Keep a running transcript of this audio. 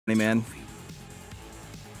Hey, man.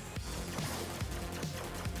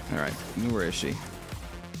 Alright, where is she?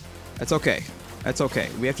 That's okay. That's okay.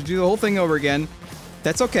 We have to do the whole thing over again.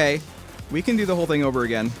 That's okay. We can do the whole thing over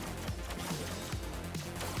again.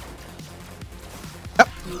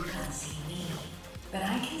 Oh. You can't see me, but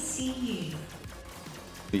I can see you.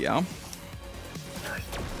 Yeah.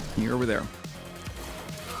 You're over there.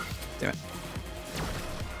 Damn it.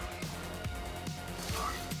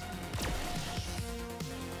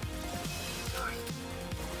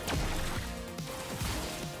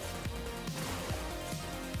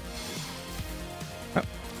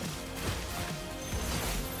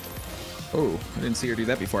 Oh, I didn't see her do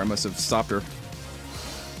that before. I must have stopped her.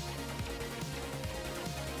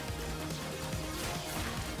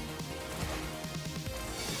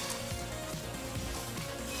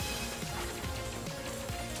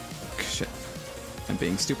 Shit. I'm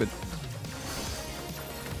being stupid.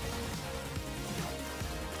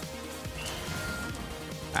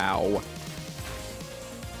 Ow.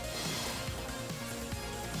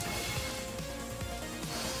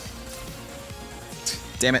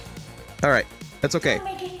 Damn it. Alright, that's okay. Don't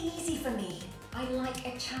make it easy for me. I like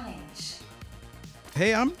a challenge.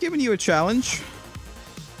 Hey, I'm giving you a challenge.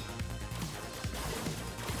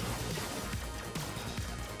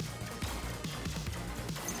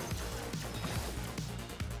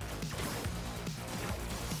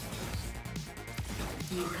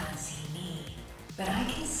 You can't see me, but I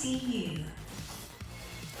can see you.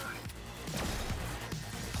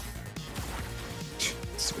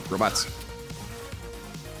 Stupid robots.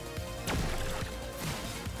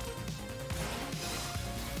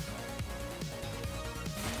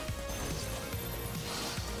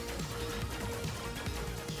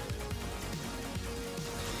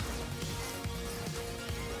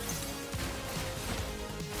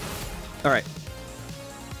 All right,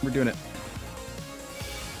 we're doing it.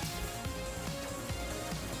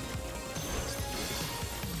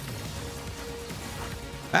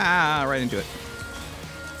 Ah, right into it.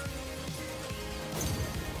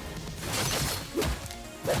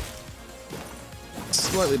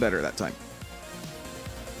 Slightly better that time.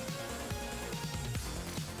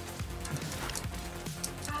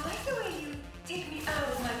 I like the way you take me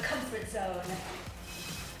out of my comfort zone.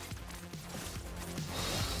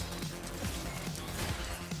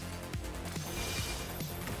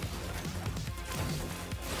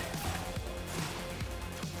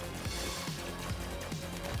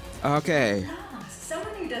 Okay,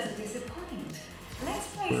 Someone who doesn't disappoint.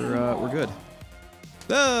 Let's play we're good.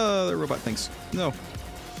 Oh, the robot things. No.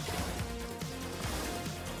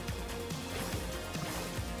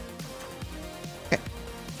 Okay.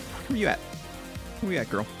 Where you at? Where you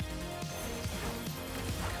at, girl?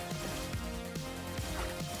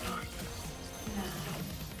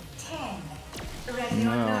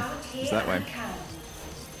 No, it's that way.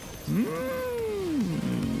 Come on.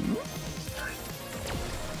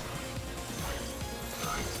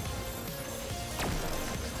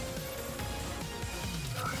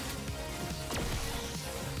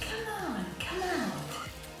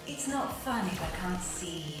 It's not fun if I can't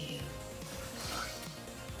see you.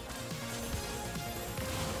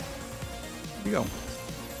 Where'd you go?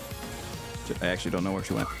 I actually don't know where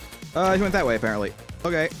she went. She went that way, apparently.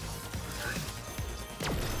 Okay.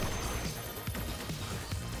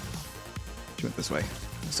 She went this way.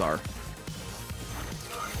 I saw her.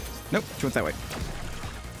 Nope, she went that way.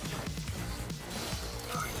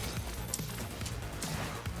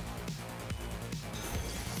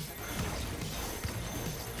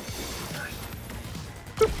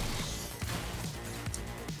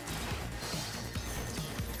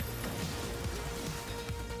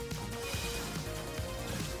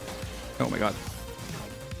 Oh my god.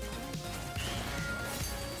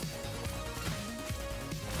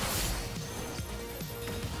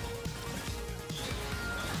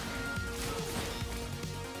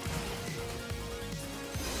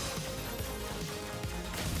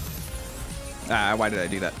 Ah, why did I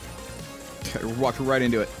do that? I walked right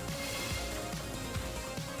into it.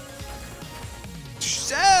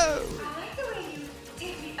 So. I like the way you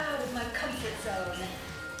take me out of my comfort zone.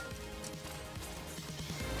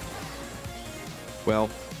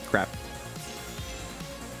 Well, crap.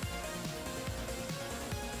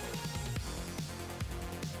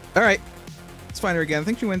 All right, let's find her again. I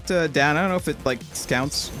think she went down. I don't know if it like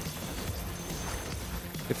counts.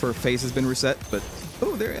 If her face has been reset, but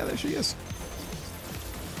oh, there she is.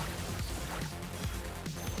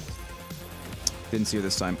 Didn't see her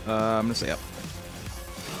this time. I'm gonna say up.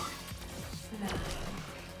 9,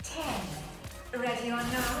 10. Ready or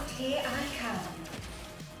not, here I come.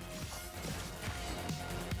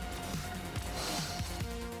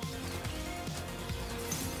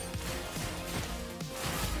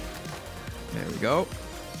 There we go.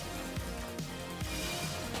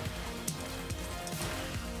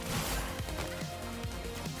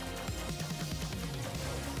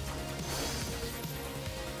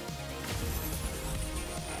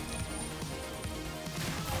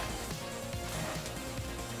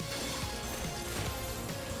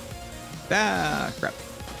 Ah, crap.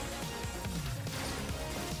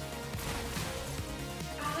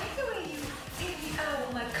 I like the way you take me out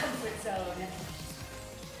of my comfort zone.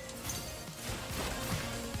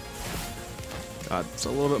 God, it's a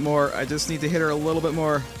little bit more. I just need to hit her a little bit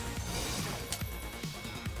more.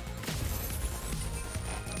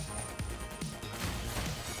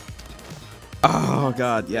 Oh,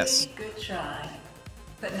 God, yes. Really good try,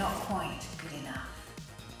 but not quite good enough.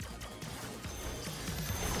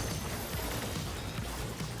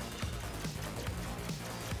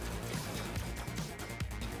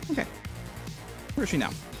 Okay. Where is she now?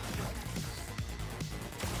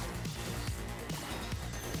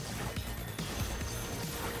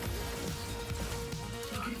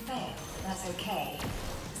 You can fail. That's okay.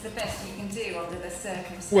 It's the best you can do under the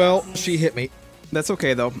circumstances. Well, she hit me. That's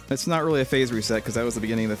okay, though. It's not really a phase reset, because that was the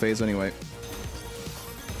beginning of the phase anyway.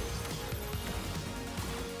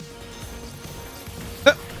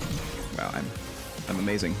 Ah! Wow, I'm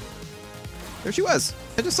amazing. There she was!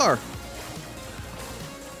 I just saw her!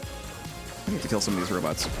 I need to kill some of these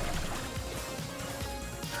robots.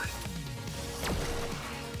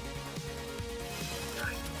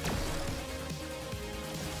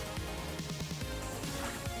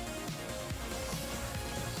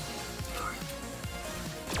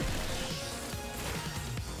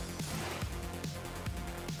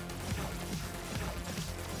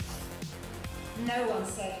 No one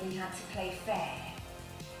said we had to play fair.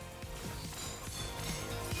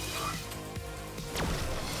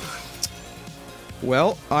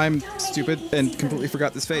 Well, I'm Don't make stupid it and easy completely for me.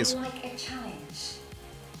 forgot this phase. I like a challenge.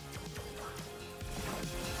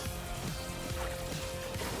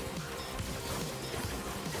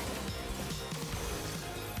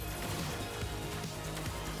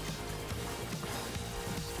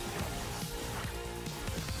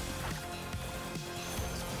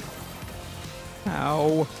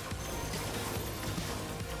 Ow.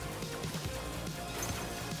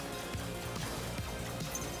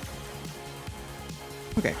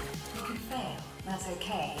 Okay. You can fail. That's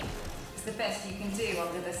okay. It's the best you can do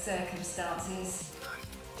under the circumstances.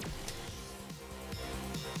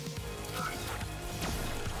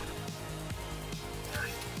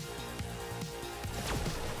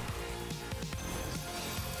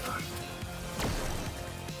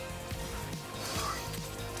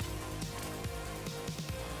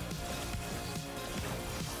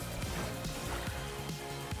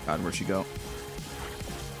 God, where'd she go?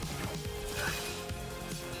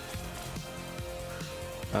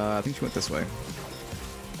 I think she went this way.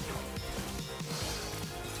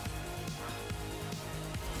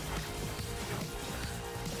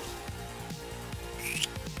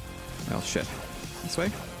 Oh, shit. This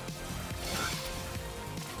way?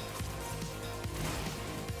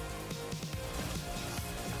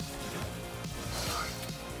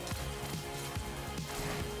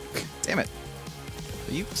 Damn it.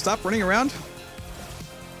 Will you stop running around?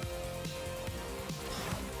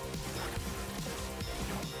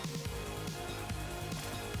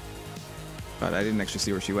 But I didn't actually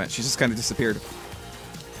see where she went. She just kind of disappeared. You can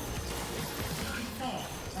fail.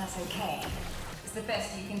 That's okay. It's the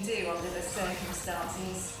best you can do under the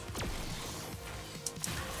circumstances.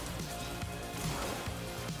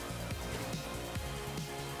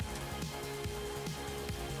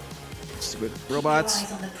 Stupid robots. Keep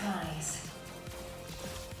your eyes on the prize.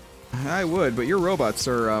 I would, but your robots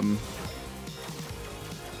are,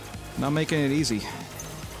 not making it easy.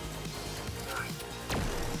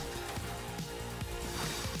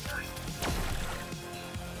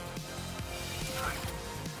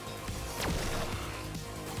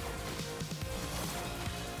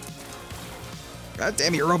 God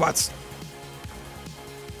damn you, robots!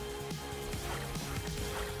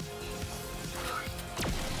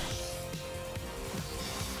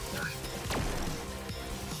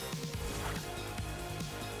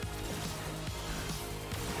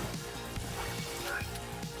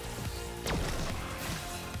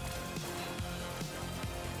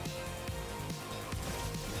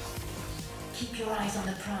 Keep your eyes on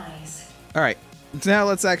the prize. Alright, now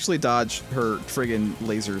let's actually dodge her friggin'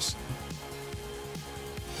 lasers.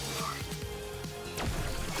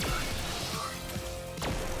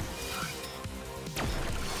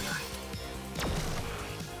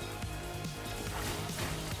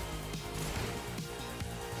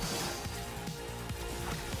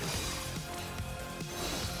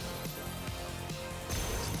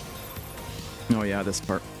 Oh yeah, this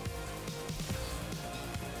part.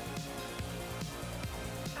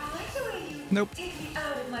 I like the way you Nope. take me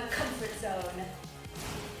out of my comfort zone.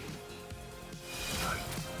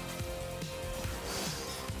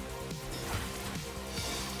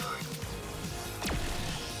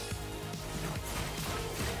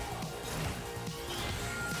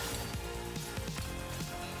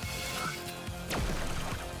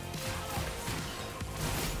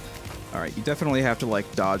 Alright, you definitely have to,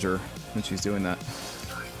 like, dodge her when she's doing that.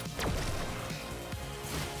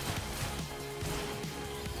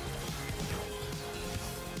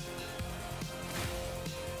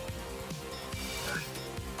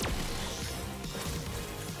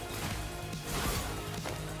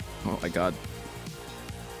 Oh my god.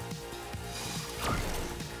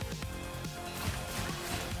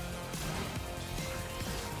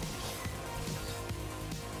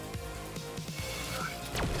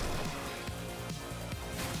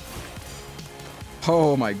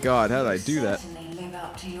 Oh my god, how did I do that? Certainly live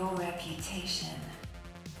up to your reputation.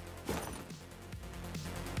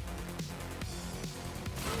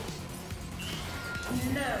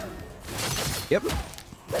 No. Yep.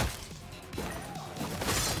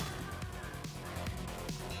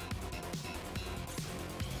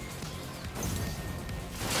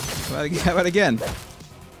 How about again?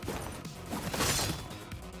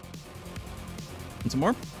 And some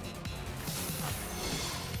more?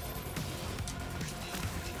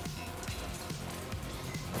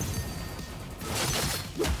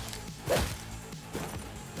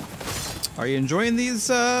 Are you enjoying these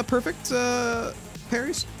perfect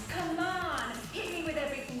parries? Come on, hit me with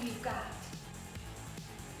everything you've got.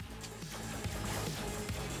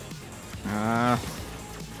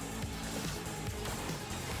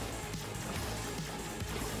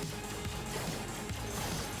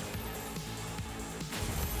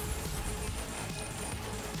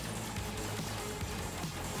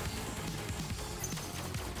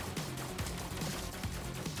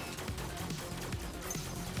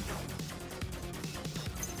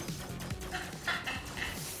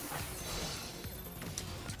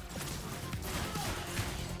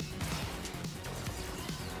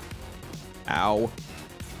 Ow.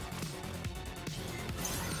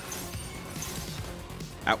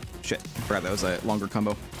 Ow. Shit. I forgot that was a longer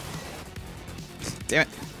combo. Damn it.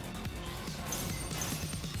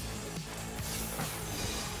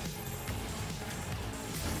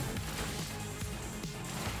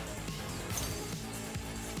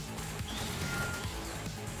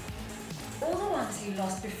 All the ones who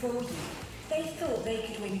lost before you, they thought they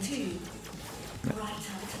could win too. Right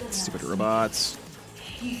up to the last Stupid minute. robots.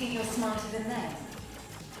 You think you're smarter than them?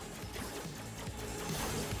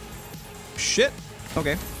 Shit.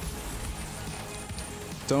 Okay.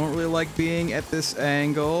 Don't really like being at this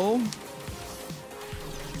angle.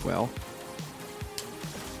 Well.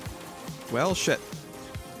 Well, shit.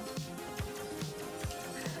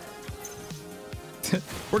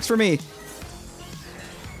 Works for me.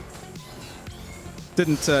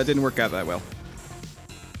 Didn't work out that well.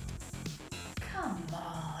 Come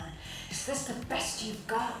on, is this the best you've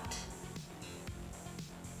got?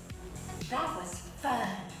 That was fun.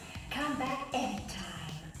 Come back anytime.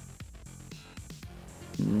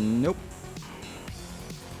 Nope.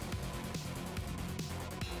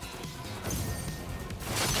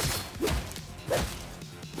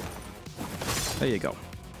 There you go.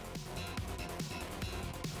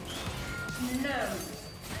 No.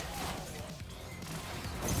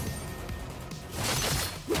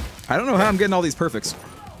 I don't know how I'm getting all these perfects,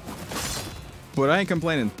 but I ain't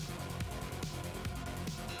complaining.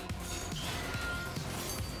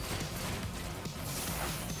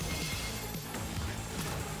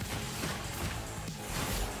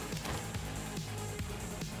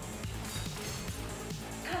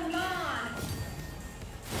 Come on.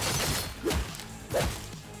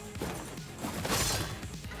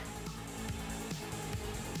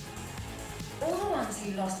 All the ones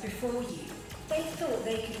who lost before you, they thought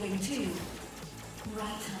they could win too. Right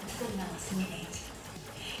up to the last minute.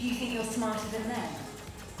 You think you're smarter than them?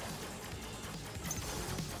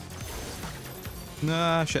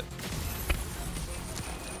 Nah, shit.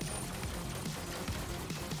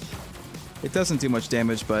 It doesn't do much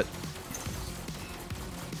damage, but...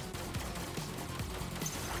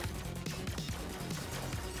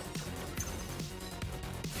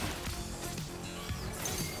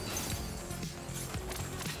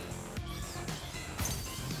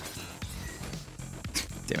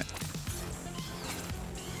 Damn it.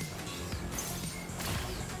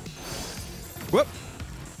 Whoop!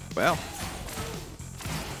 Well.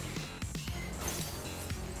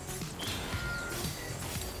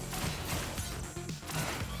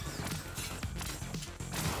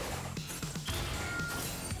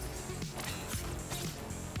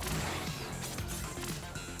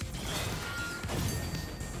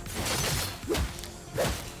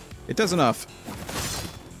 It does enough.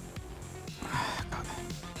 God. I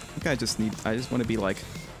think I just want to be like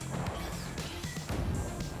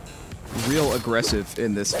real aggressive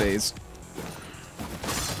in this phase.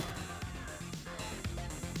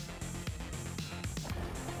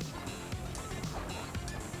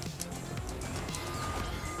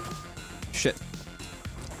 Shit.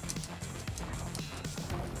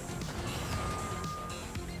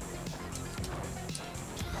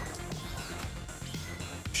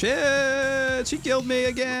 Shit! She killed me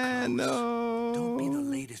again! No! Don't be the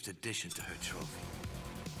latest addition to her trophy.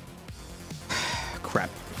 Crap.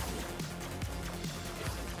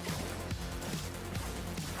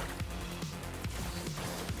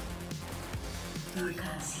 You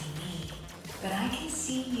can't see me, but I can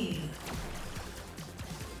see you.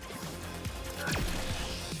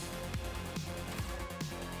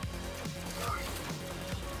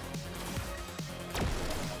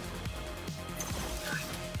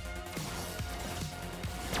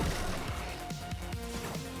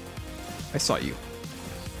 I saw you.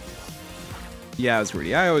 Yeah, I was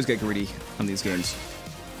greedy. I always get greedy on these games.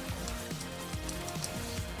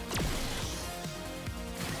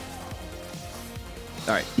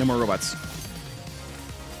 Alright, no more robots.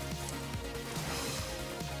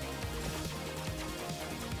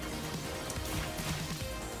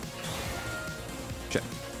 Shit.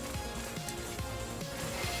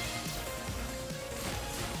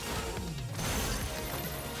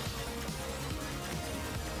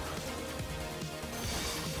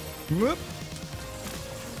 Whoop.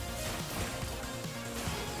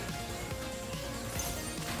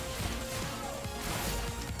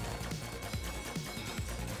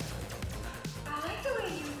 I like the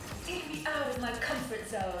way you take me out of my comfort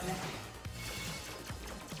zone.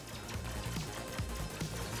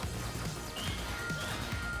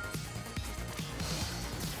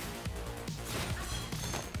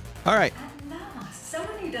 All right. At last,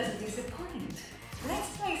 someone who doesn't disappoint.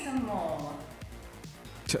 Let's play some more.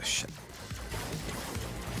 Shit.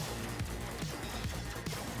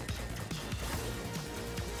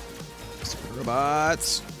 Super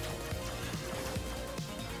robots.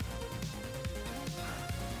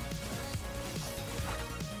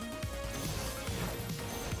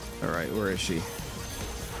 All right, where is she?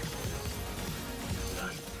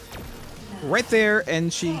 Right there,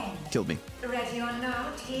 and she killed me. Ready or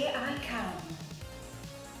not, here I come.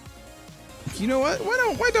 You know what?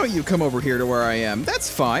 Why don't you come over here to where I am? That's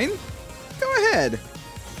fine. Go ahead.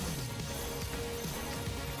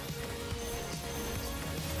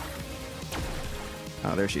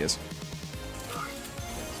 Oh, there she is.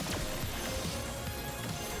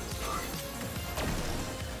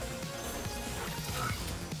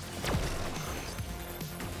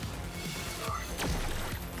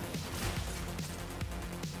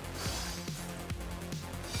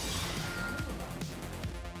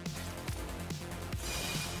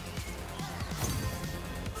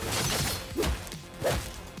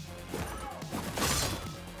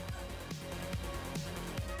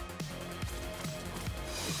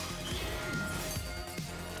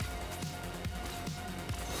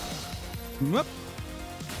 Whoop.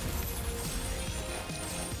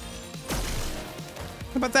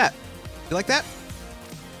 How about that? You like that?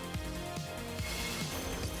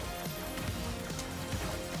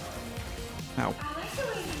 Ow. I like the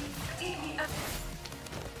way you take me up.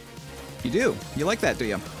 You do? You like that, do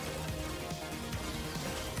you?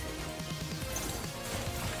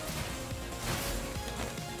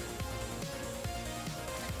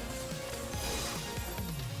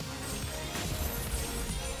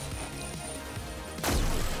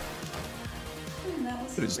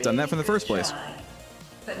 Could have just done that from the first place.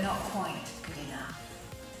 But not quite good enough.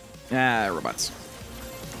 Ah, robots.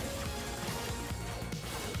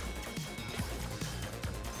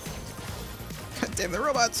 God damn the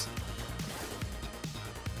robots!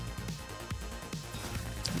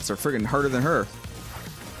 They're friggin' harder than her.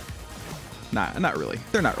 Nah, not really.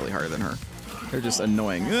 They're not really harder than her. They're just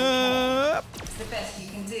annoying. It's the best you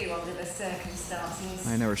can do under the circumstances.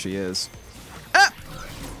 I know where she is. Ah!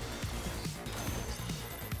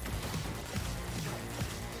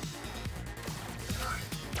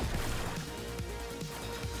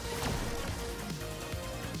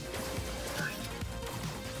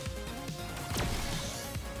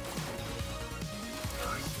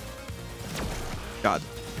 God.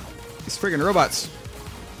 These friggin' robots.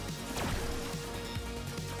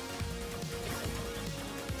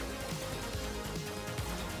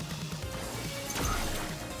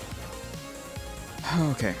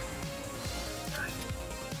 Okay.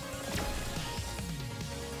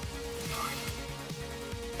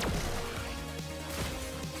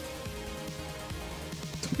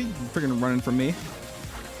 Don't He freaking running from me.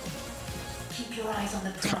 Keep your eyes on the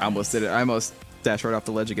prize. I almost did it. I almost dashed right off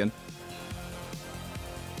the ledge again.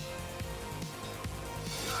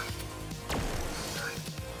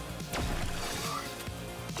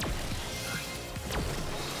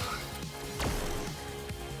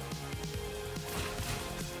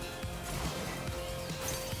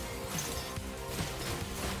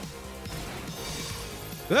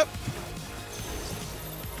 Yep.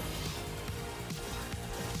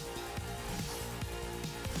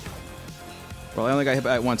 Well, I only got hit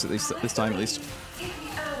by it once, at least this time, at least. Take me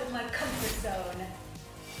out of my comfort zone.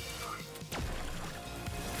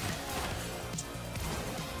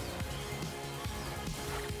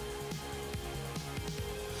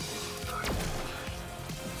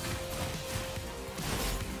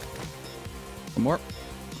 One more.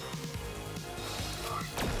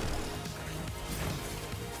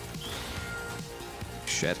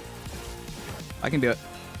 Shit. I can do it.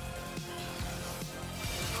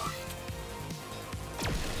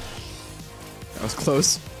 That was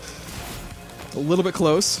close. A little bit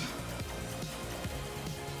close.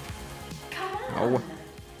 Come on. Oh.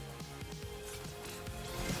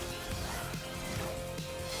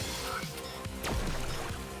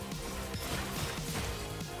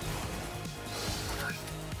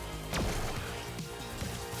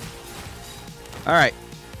 All right.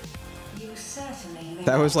 You certainly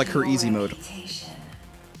That was like live her up to easy your mode. reputation.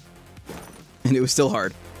 And it was still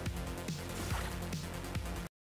hard.